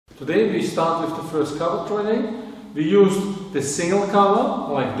Today we start with the first cover training. We use the single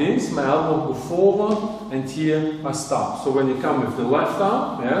cover like this, my elbow go forward and here I stop. So when you come with the left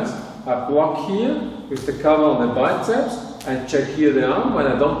arm, yes, I block here with the cover on the biceps and check here the arm. When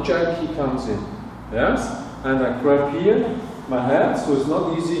I don't check, he comes in. Yes, and I grab here my hand, so it's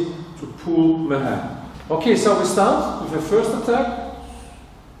not easy to pull my hand. Okay, so we start with the first attack.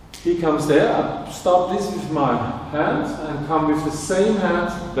 He comes there, I stop this with my hand and come with the same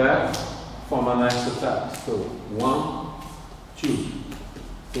hand back for my next attack. So 1,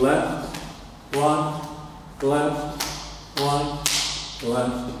 2, left, right, left, right,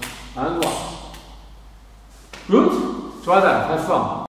 left, and right. Good? Try that, have fun.